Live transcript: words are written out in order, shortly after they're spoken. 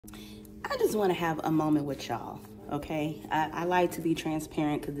I just want to have a moment with y'all, okay? I like to be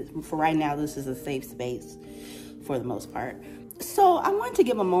transparent because for right now, this is a safe space for the most part. So I wanted to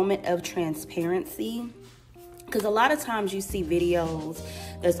give a moment of transparency because a lot of times you see videos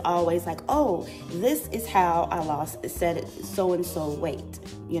that's always like, oh, this is how I lost said so-and-so weight,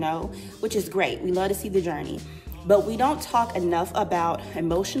 you know, which is great. We love to see the journey, but we don't talk enough about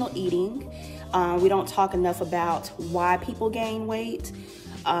emotional eating. We don't talk enough about why people gain weight.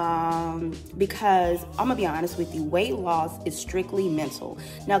 Because I'm gonna be honest with you, weight loss is strictly mental.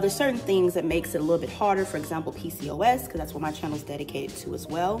 Now there's certain things that makes it a little bit harder, for example, PCOS, because that's what my channel is dedicated to as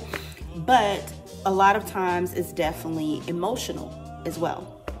well. But a lot of times it's definitely emotional as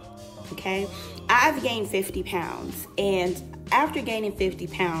well, okay? I've gained 50 pounds, and after gaining 50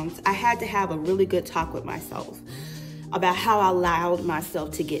 pounds, I had to have a really good talk with myself about how I allowed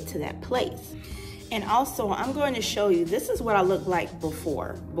myself to get to that place. And also, I'm going to show you, this is what I looked like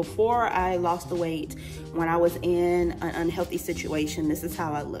before. Before I lost the weight, when I was in an unhealthy situation, this is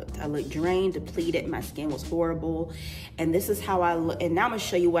how I looked. I looked drained, depleted, my skin was horrible. And this is how I look. And now I'm gonna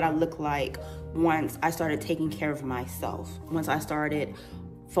show you what I look like once I started taking care of myself, once I started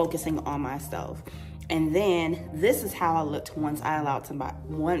focusing on myself. And then this is how I looked once I allowed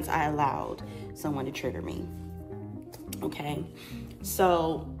someone to trigger me, okay?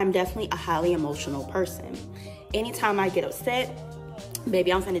 So I'm definitely a highly emotional person. Anytime I get upset,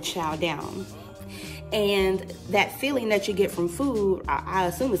 baby, I'm finna chow down. And that feeling that you get from food, I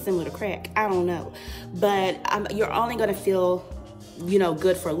assume it's similar to crack. I don't know. But you're only gonna feel, you know,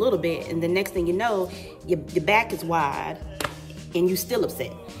 good for a little bit. And the next thing you know, your back is wide and you still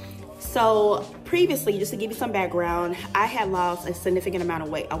upset. So previously, just to give you some background, I had lost a significant amount of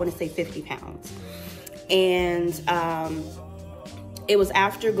weight. I wanna say 50 pounds. And it was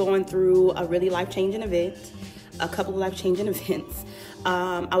after going through a really life-changing event, a couple of life-changing events.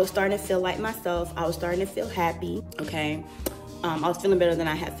 I was starting to feel like myself. I was starting to feel happy, okay? I was feeling better than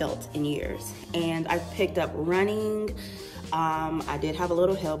I had felt in years. And I picked up running. I did have a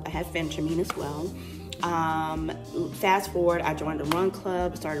little help. I had phentermine as well. Fast forward, I joined a run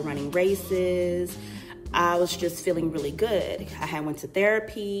club, started running races. I was just feeling really good. I went to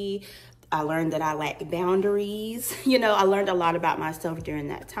therapy. I learned that I lack boundaries. You know, I learned a lot about myself during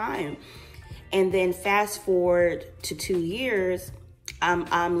that time. And then fast forward to 2 years,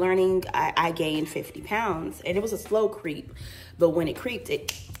 I'm learning I gained 50 pounds. And it was a slow creep, but when it creeped,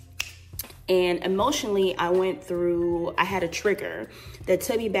 and emotionally, I had a trigger that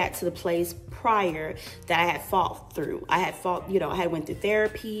took me back to the place prior that I had fought through. I had went through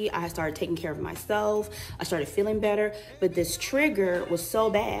therapy. I had started taking care of myself. I started feeling better, but this trigger was so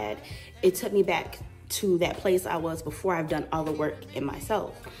bad, it took me back to that place I was before I've done all the work in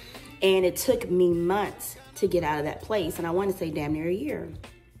myself. And it took me months to get out of that place. And I want to say damn near a year.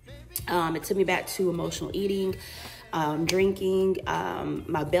 It took me back to emotional eating, drinking.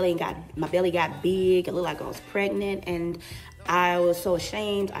 My belly got big. It looked like I was pregnant, and I was so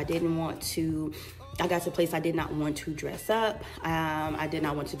ashamed. I got to a place I did not want to dress up. I did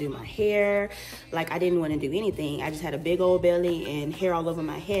not want to do my hair. Like, I didn't want to do anything. I just had a big old belly and hair all over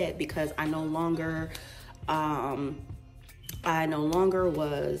my head because I no longer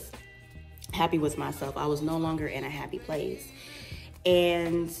was happy with myself. I was no longer in a happy place.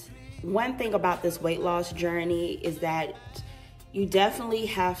 And one thing about this weight loss journey is that you definitely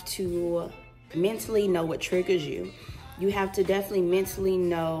have to mentally know what triggers you. You have to definitely mentally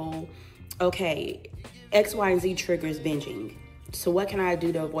know, okay, X, Y, and Z triggers binging. So what can I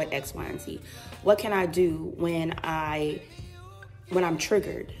do to avoid X, Y, and Z? What can I do when I'm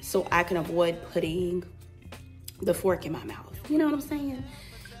triggered so I can avoid putting the fork in my mouth? You know what I'm saying?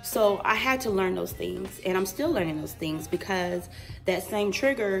 So I had to learn those things, and I'm still learning those things because that same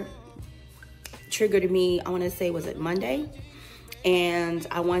triggered me, I want to say, was it Monday? And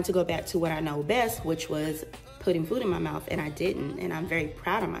I wanted to go back to what I know best, which was putting food in my mouth, and I didn't, and I'm very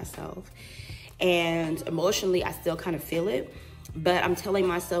proud of myself. And emotionally, I still kind of feel it, but I'm telling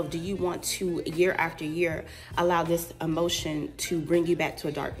myself, do you want to, year after year, allow this emotion to bring you back to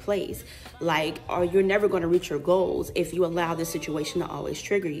a dark place? Like, or you're never going to reach your goals if you allow this situation to always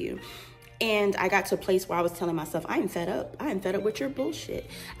trigger you. And I got to a place where I was telling myself, I am fed up. I am fed up with your bullshit.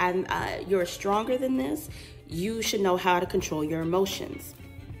 You're stronger than this. You should know how to control your emotions.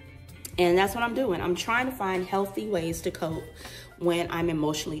 And that's what I'm doing. I'm trying to find healthy ways to cope when I'm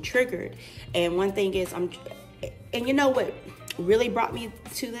emotionally triggered. And one thing is, and you know what really brought me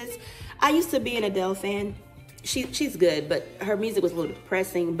to this? I used to be an Adele fan. She's good, but her music was a little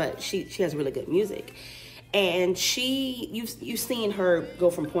depressing, but she has really good music. And you've seen her go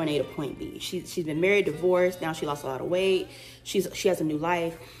from point A to point B. She's been married, divorced. Now she lost a lot of weight. She has a new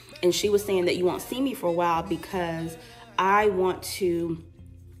life. And she was saying that you won't see me for a while because I want to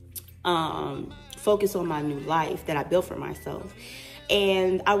focus on my new life that I built for myself.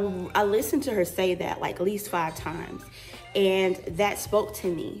 And I listened to her say that like at least 5 times. And that spoke to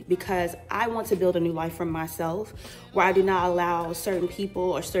me because I want to build a new life for myself where I do not allow certain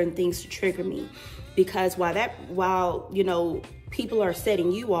people or certain things to trigger me. Because while you know, people are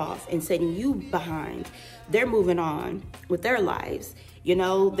setting you off and setting you behind, they're moving on with their lives. You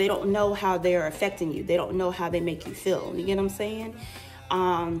know, they don't know how they're affecting you. They don't know how they make you feel. You get what I'm saying?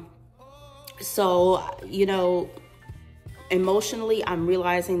 So, you know, emotionally, I'm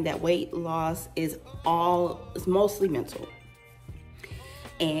realizing that weight loss is mostly mental.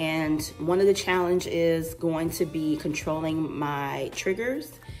 And one of the challenges is going to be controlling my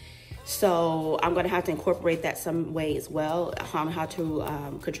triggers. So I'm going to have to incorporate that some way as well, on how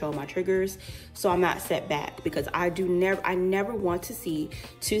to control my triggers so I'm not set back, because I never want to see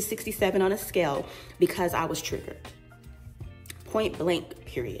 267 on a scale because I was triggered. Point blank,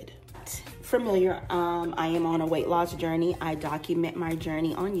 period. Familiar, I am on a weight loss journey. I document my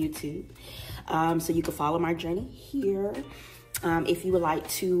journey on YouTube. So you can follow my journey here. If you would like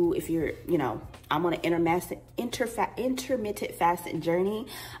to, if you're, you know, I'm on an intermittent fasting journey.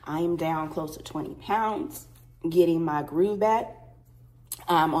 I am down close to 20 pounds, getting my groove back.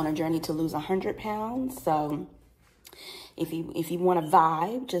 I'm on a journey to lose 100 pounds. So if you want to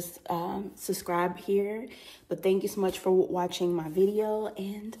vibe, just subscribe here. But thank you so much for watching my video,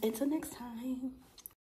 and until next time.